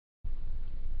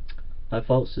Hi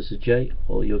folks, this is Jay.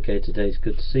 All you okay today? It's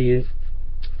good to see you.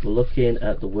 We're looking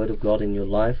at the Word of God in your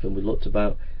life, and we looked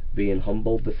about being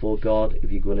humble before God if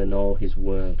you're going to know His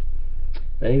Word.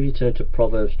 Then if you turn to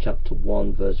Proverbs chapter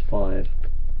 1 verse 5.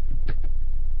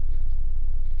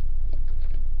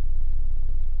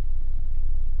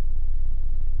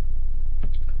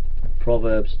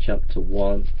 Proverbs chapter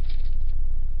 1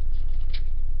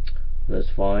 verse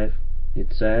 5,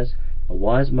 it says, "A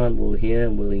wise man will hear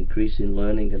and will increase in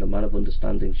learning, and a man of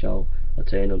understanding shall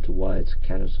attain unto wise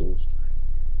counsels."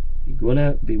 If you're going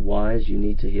to be wise, you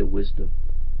need to hear wisdom.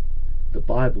 The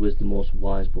Bible is the most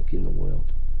wise book in the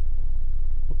world.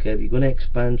 Okay, if you're going to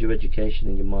expand your education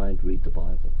and your mind, read the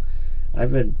Bible.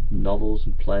 I've read novels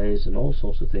and plays and all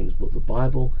sorts of things, but the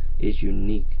Bible is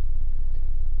unique.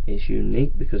 It's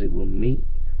unique because it will meet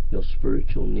your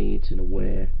spiritual needs in a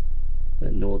way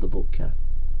that no other book can.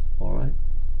 Alright?